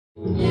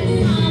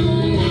Yes, I'm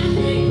an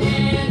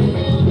African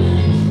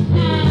woman,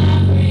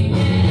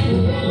 African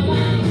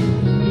woman,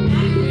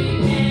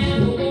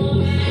 African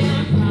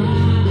woman,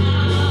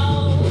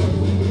 proud.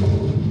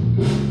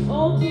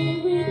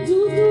 Obìnrin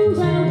dúdú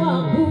rẹwà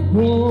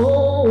púpọ̀.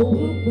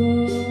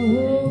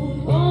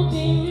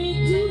 Obìnrin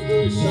dúdú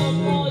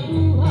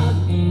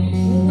ṣọmọlúwàbí.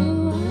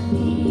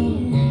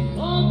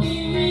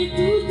 Obìnrin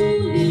dúdú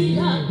ní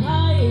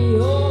làákàyè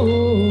o.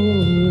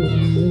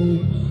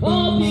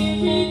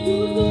 Obìnrin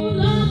dúdú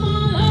lọ́mọ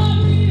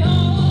lórí o.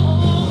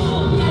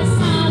 Yes,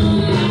 I'm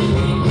an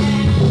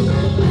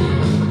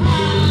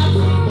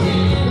African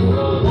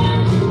woman,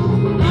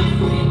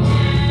 African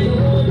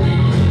woman, African woman.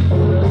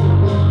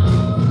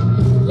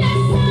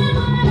 Yes, I'm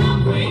an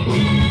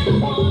African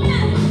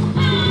woman,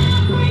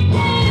 African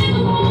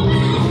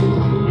woman,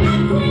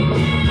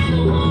 African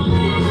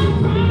woman,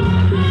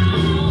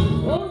 proud.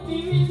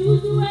 Obìnrin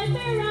dúdú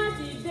ẹgbẹ́ ra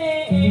dìde.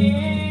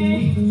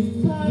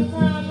 'Cause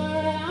I'm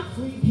an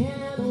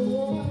African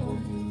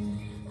woman,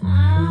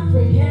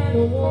 African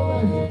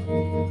woman,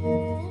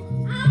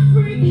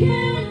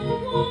 African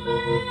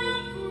woman,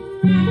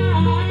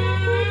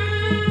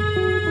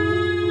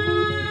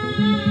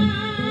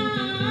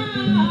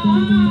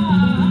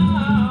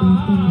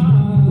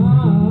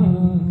 proud.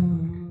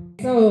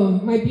 So,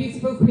 my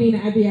beautiful Queen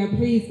Abia,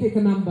 please pick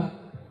a number.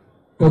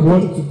 From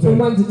 1 to 10. From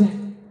 1 to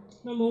 10.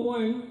 Number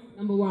 1.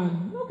 Number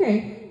 1. Okay.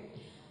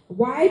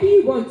 Why do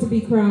you want to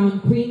be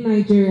crowned Queen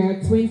Nigeria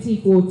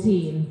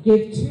 2014?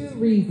 Give 2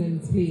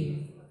 reasons, please.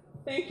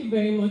 Thank you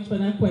very much for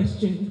that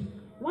question.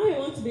 Why I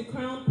want to be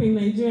crowned Queen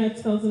Nigeria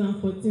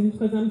 2014?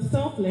 Because I'm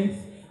selfless,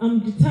 I'm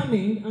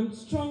determined, I'm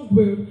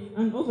strong-willed,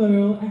 and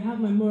overall, I have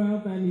my moral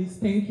values.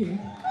 Thank you.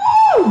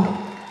 Woo!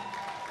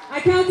 I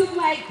counted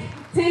like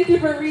 10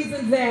 different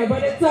reasons there,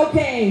 but it's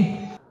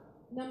okay.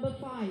 Number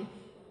 5.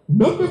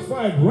 Number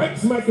 5, right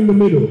smack in the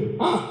middle.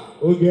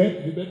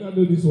 Okay, you better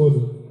know this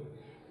one.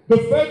 The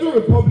Federal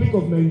Republic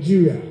of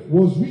Nigeria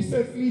was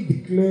recently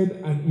declared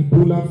an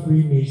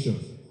Ebola-free nation.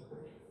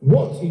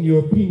 What, in your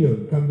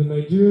opinion, can the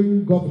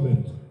Nigerian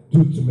government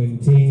do to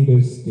maintain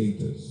this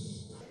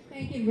status?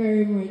 Thank you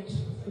very much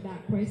for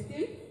that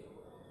question.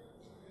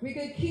 We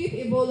could keep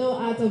Ebola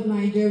out of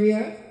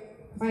Nigeria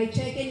by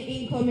checking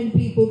incoming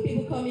people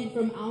coming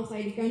from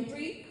outside the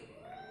country.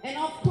 And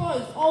of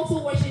course, also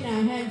washing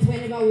our hands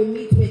whenever we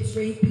meet with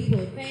strange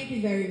people. Thank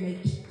you very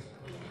much.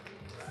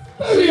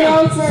 She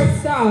knows her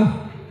stuff.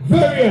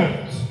 Very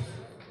apt.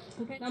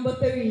 Okay, number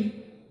 3.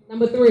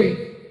 Number 3.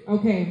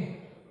 Okay.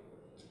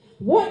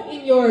 What,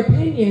 in your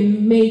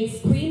opinion, makes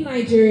Queen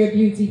Nigeria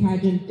beauty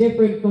pageant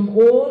different from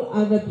all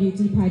other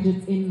beauty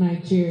pageants in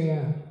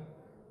Nigeria?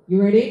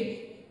 You ready?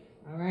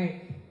 All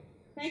right.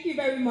 Thank you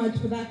very much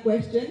for that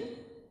question.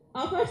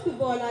 First of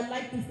all, I'd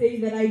like to say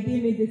that I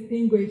deem it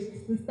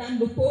distinguished to stand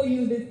before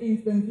you this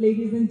instance,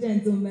 ladies and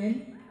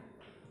gentlemen.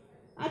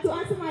 To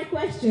answer my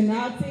question,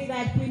 I would say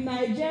that Queen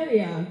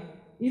Nigeria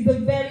is a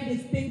very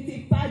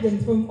distinctive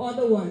pageant from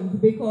other ones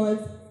because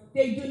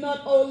they do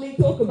not only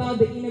talk about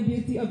the inner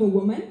beauty of a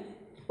woman,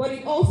 but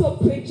it also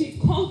preaches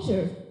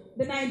culture,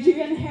 the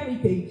Nigerian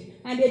heritage,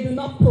 and they do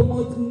not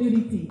promote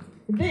nudity.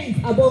 This,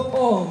 above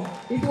all,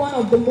 is one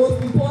of the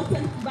most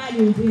important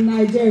values in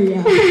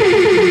Nigeria.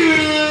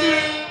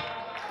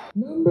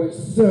 Number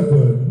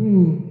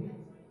 7.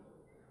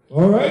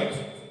 All right.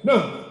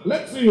 Now,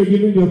 let's say you're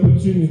given the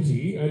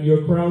opportunity and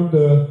you're crowned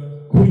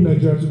Queen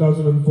Nigeria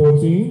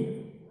 2014.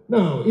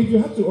 Now, if you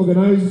had to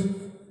organize,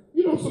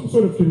 some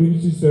sort of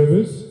community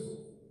service,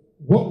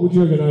 what would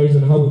you organize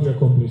and how would you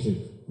accomplish it?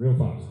 Real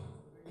fast.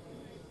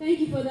 Thank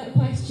you for that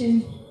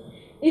question.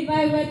 If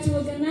I were to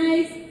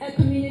organize a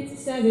community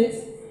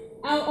service,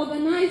 I'll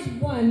organize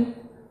one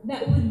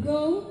that would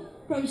go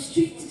from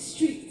street to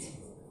street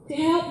to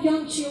help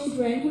young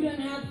children who don't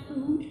have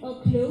food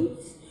or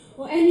clothes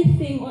or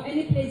anything or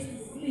any place to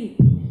sleep.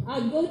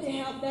 I'll go to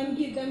help them,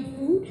 give them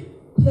food,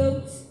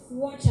 clothes,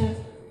 water,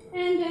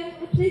 and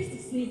a place to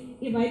sleep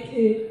if I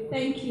could.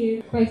 Thank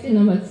you. Question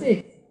number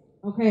 6.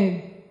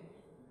 Okay.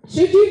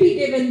 Should you be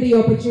given the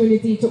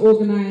opportunity to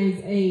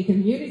organize a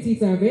community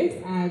service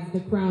as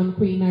the Crown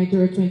Queen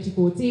Nigeria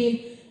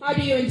 2014, how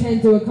do you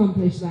intend to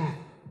accomplish that?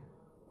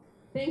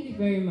 Thank you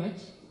very much.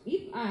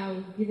 If I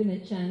was given a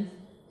chance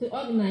to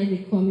organize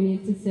a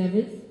community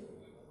service,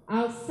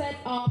 I'll set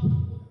up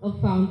a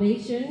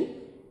foundation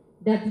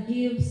that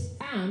gives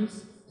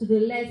arms to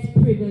the less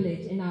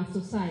privileged in our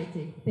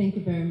society. Thank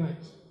you very much.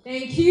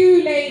 Thank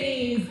you,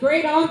 ladies.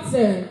 Great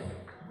answer.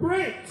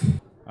 Great.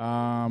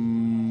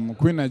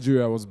 Queen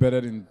Nigeria was better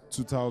in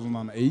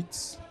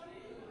 2008,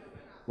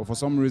 but for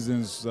some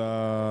reasons,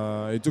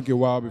 it took a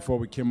while before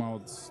we came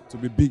out to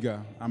be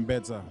bigger and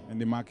better in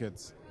the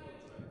market.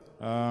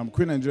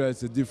 Queen Nigeria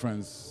is a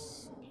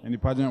difference in the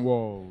pageant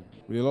world,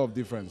 with a lot of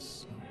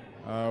difference.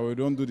 We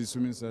don't do the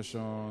swimming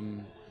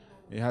session.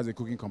 It has a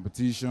cooking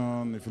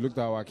competition. If you looked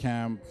at our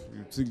camp,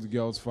 you took the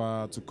girls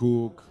far to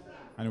cook,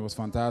 and it was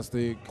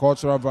fantastic.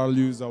 Cultural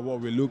values are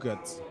what we look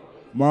at.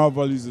 Moral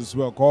values as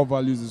well, core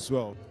values as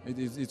well.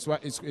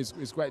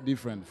 It's quite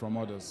different from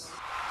others.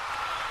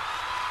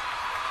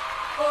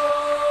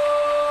 Oh!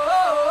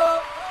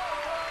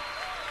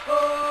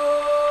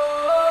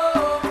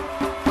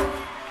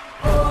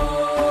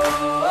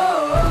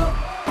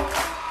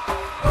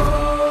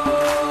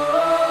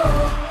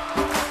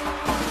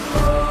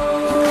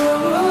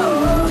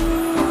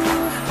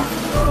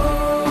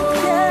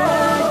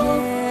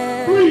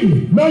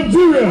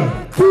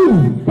 Nigeria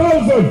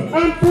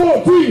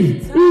 2014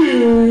 is...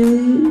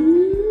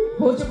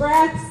 Hold your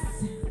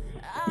breaths.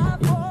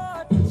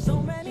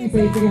 You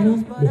say it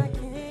together. Yeah.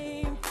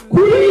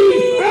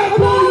 Queen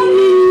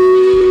Ebony!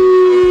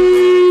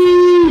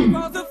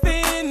 Across the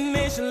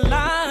finish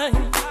line,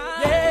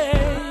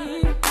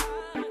 yeah.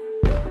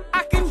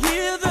 I can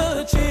hear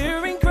the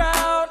cheering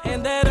crowd,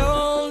 and that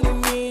only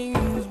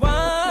means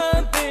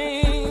one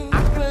thing.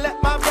 I can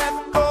let my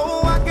breath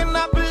go, I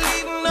cannot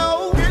believe,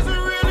 no. Is it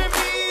really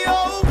me,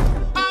 oh?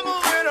 I'm a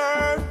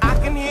winner. I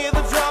can hear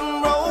the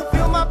drum roll,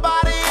 feel my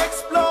body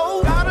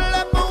explode. Gotta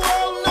let the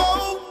world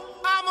know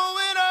I'm a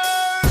winner.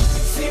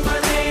 See my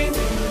name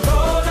in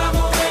gold, I'm a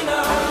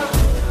winner.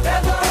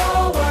 Let the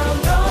whole world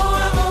know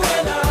I'm a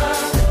winner.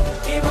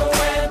 Even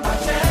when my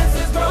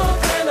chances grow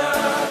thinner,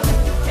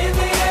 in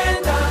the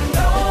end I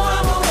know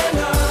I'm a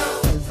winner.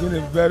 It's been a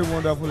very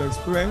wonderful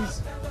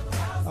experience.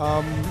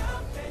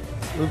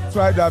 We've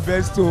tried our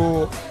best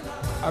to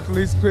at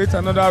least create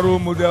another role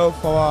model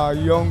for our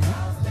young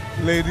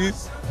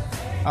ladies,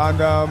 and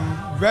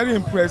very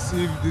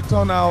impressive the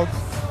turnout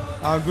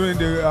during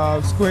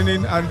the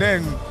screening, and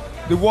then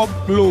the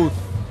workload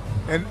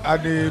and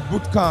at the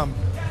boot camp,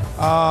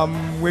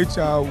 which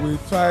we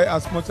try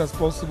as much as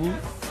possible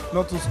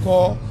not to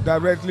score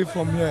directly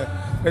from here,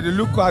 but they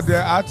look at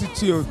their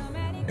attitude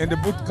in the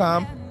boot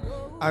camp,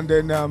 and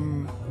then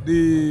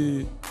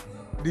the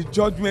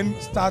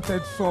judgment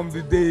started from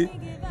the day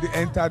they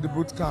entered the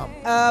boot camp.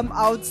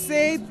 I would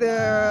say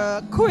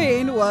the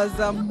Queen was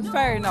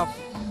fair enough.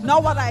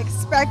 Not what I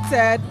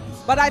expected,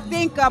 but I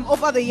think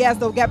over the years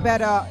they'll get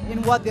better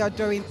in what they are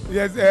doing.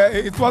 Yes,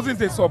 it wasn't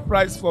a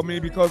surprise for me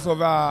because of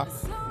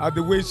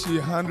the way she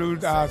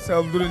handled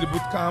herself during the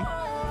boot camp.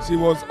 She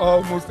was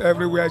almost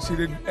everywhere. She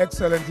did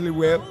excellently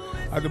well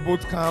at the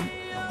boot camp.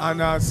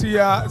 And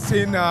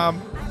seeing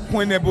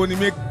Queen Ebony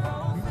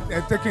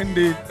taking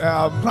the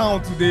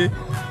crown today,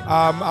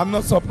 I'm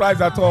not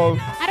surprised at all.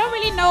 I don't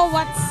really know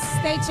what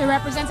state she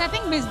represents. I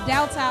think Miss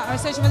Delta or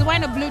so. She was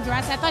wearing a blue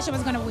dress. I thought she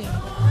was going to win.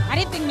 I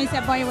didn't think Miss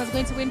Ebony was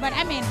going to win, but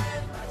I mean,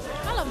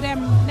 all of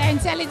them, they're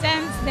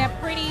intelligent, they're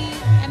pretty,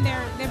 and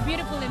they're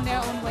beautiful in their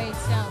own way.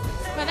 So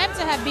for them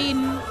to have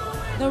been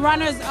the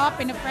runners-up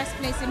in the first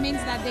place, it means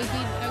that they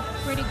did a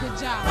pretty good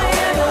job.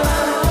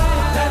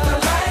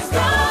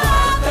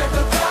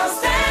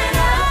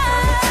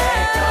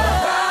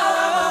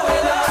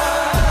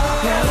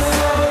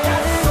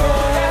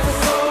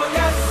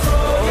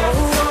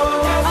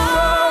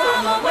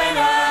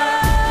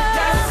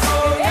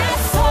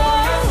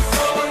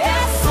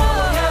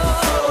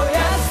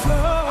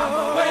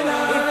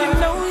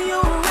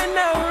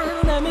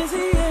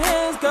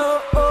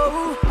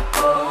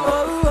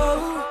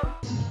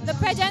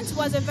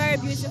 Was a very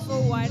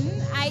beautiful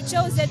one. I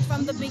chose it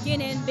from the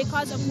beginning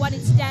because of what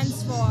it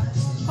stands for,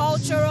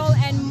 cultural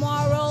and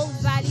moral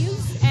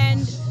values,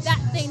 and that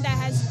thing that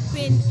has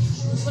been,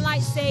 will I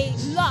say,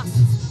 lost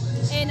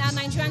in our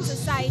Nigerian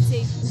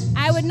society.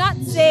 I would not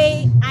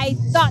say I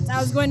thought I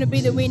was going to be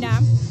the winner,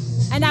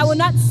 and I would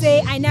not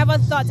say I never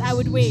thought I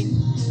would win.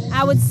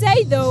 I would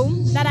say though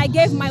that I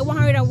gave my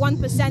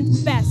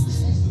 101% best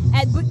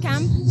at boot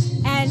camp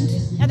and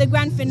at the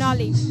grand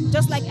finale,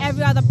 just like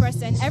every other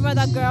person, every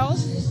other girl,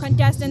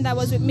 contestant that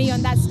was with me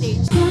on that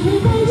stage.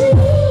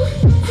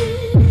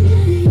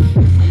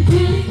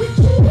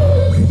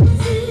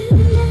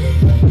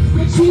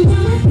 What you